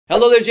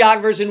Hello there,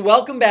 geographers, and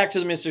welcome back to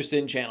the Mr.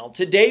 Sinn channel.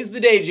 Today's the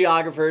day,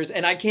 geographers,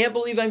 and I can't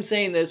believe I'm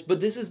saying this,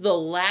 but this is the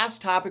last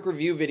topic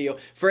review video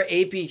for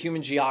AP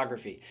Human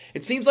Geography.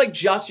 It seems like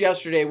just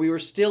yesterday we were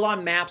still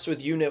on maps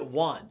with Unit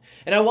 1,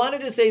 and I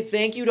wanted to say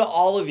thank you to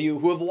all of you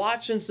who have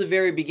watched since the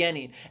very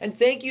beginning, and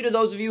thank you to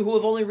those of you who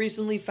have only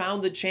recently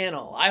found the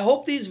channel. I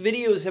hope these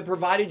videos have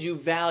provided you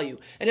value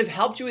and have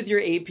helped you with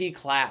your AP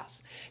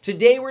class.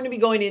 Today we're going to be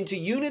going into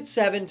Unit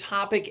 7,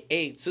 Topic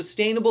 8,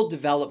 Sustainable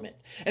Development.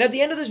 And at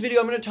the end of this video,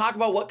 I'm going to talk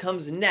about what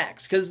comes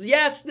next. Because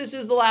yes, this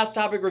is the last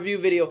topic review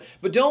video,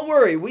 but don't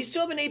worry, we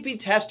still have an AP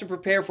test to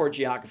prepare for,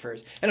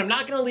 geographers. And I'm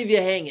not going to leave you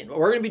hanging.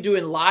 We're going to be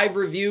doing live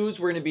reviews,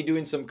 we're going to be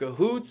doing some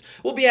Kahoots,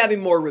 we'll be having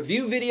more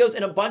review videos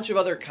and a bunch of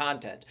other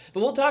content.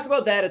 But we'll talk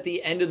about that at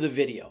the end of the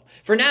video.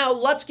 For now,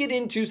 let's get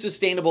into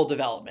sustainable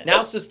development.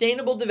 Now,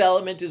 sustainable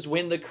development is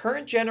when the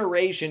current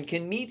generation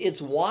can meet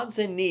its wants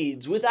and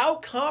needs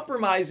without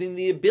compromising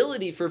the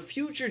ability for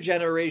future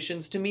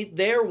generations to meet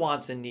their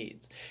wants and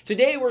needs.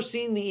 Today, we're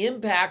seeing the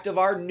impact of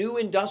our new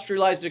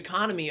industrialized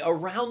economy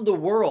around the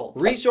world.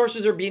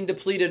 Resources are being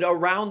depleted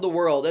around the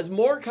world as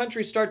more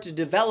countries start to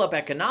develop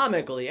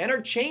economically and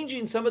are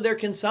changing some of their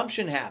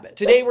consumption habits.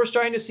 Today, we're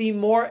starting to see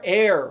more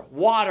air,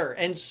 water,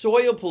 and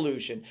soil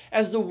pollution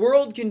as the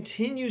world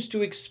continues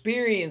to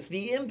experience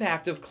the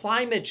impact of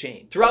climate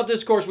change. Throughout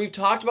this course, we've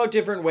talked about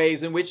different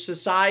ways in which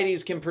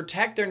societies can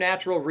protect their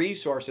natural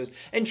resources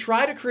and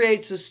try to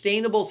create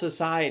sustainable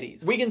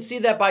societies. We can see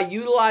that by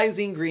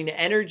utilizing green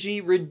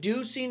energy,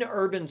 reducing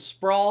urban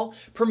sprawl,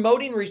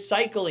 promoting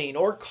recycling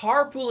or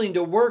carpooling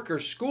to work or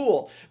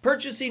school,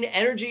 purchasing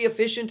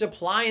energy-efficient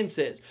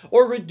appliances,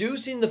 or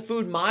reducing the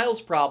food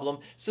miles problem,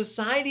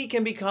 society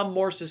can become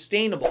more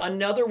sustainable.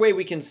 Another way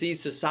we can see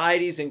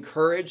societies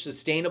encourage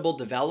sustainable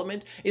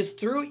development is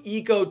through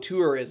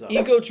ecotourism.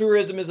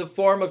 Ecotourism is a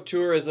form of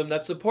tourism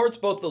that supports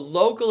both the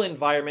local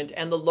environment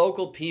and the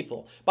local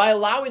people by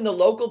allowing the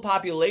local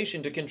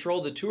population to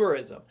control the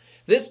tourism.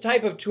 This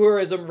type of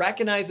tourism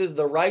recognizes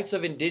the rights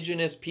of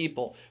indigenous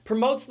people,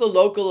 promotes the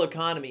local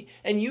economy,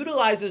 and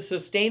utilizes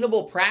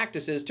sustainable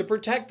practices to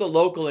protect the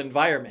local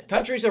environment.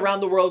 Countries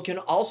around the world can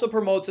also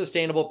promote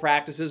sustainable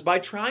practices by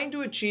trying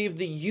to achieve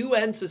the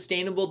UN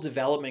Sustainable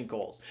Development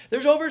Goals.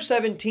 There's over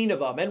 17 of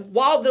them, and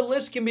while the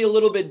list can be a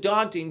little bit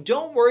daunting,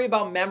 don't worry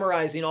about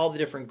memorizing all the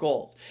different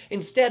goals.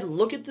 Instead,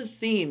 look at the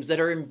themes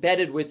that are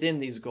embedded within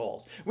these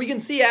goals. We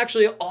can see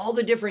actually all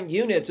the different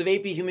units of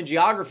AP Human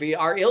Geography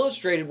are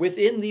illustrated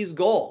within these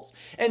goals.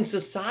 And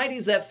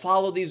societies that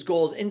follow these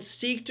goals and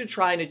seek to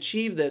try and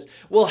achieve this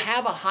will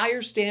have a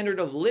higher standard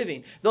of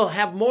living. They'll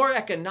have more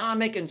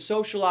economic and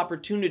social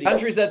opportunities.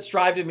 Countries that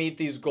strive to meet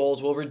these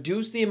goals will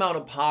reduce the amount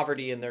of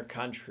poverty in their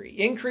country,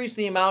 increase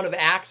the amount of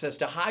access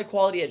to high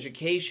quality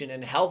education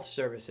and health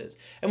services,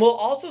 and we'll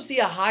also see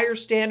a higher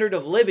standard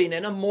of living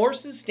and a more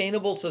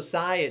sustainable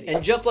society.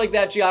 And just like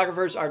that,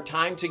 geographers, our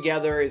time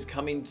together is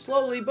coming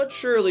slowly but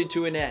surely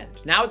to an end.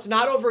 Now, it's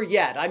not over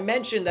yet. I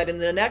mentioned that in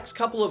the next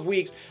couple of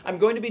weeks, I'm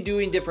going to be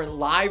doing different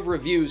live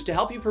reviews to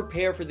help you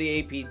prepare for the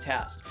AP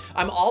test.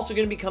 I'm also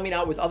going to be coming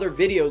out with other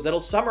videos that'll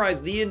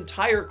summarize the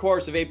entire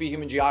course of AP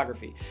Human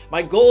Geography.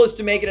 My goal is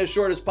to make it as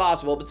short as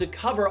possible, but to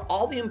cover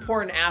all the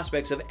important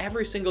aspects of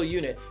every single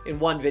unit in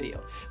one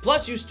video.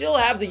 Plus, you still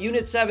have the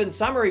Unit 7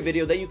 summary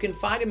video that you can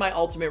find in my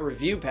ultimate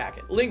review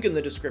packet, link in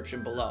the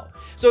description below.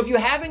 So if you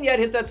haven't yet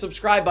hit that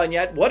subscribe button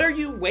yet, what are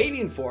you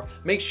waiting for?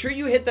 Make sure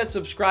you hit that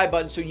subscribe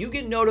button so you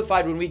get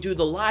notified when we do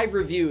the live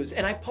reviews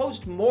and I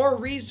post more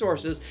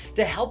resources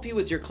to help you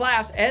with your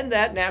class and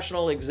that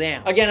national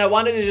exam. Again, I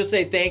wanted to just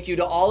say thank you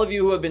to all of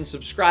you who have been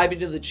subscribing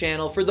to the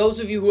channel. For those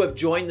of you who have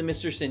joined the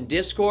Mr. Sinn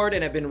Discord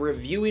and have been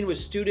reviewing with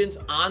students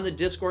on the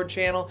Discord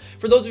channel.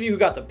 For those of you who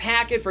got the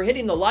packet, for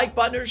hitting the like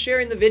button or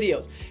sharing the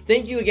videos.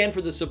 Thank you again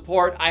for the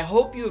support. I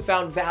hope you have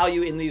found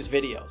value in these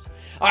videos.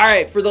 All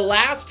right, for the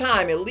last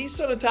time, at least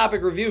on a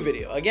topic review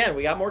video, again,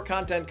 we got more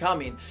content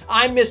coming.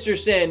 I'm Mr.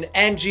 Sinn,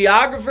 and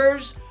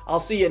geographers, I'll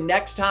see you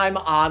next time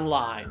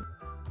online.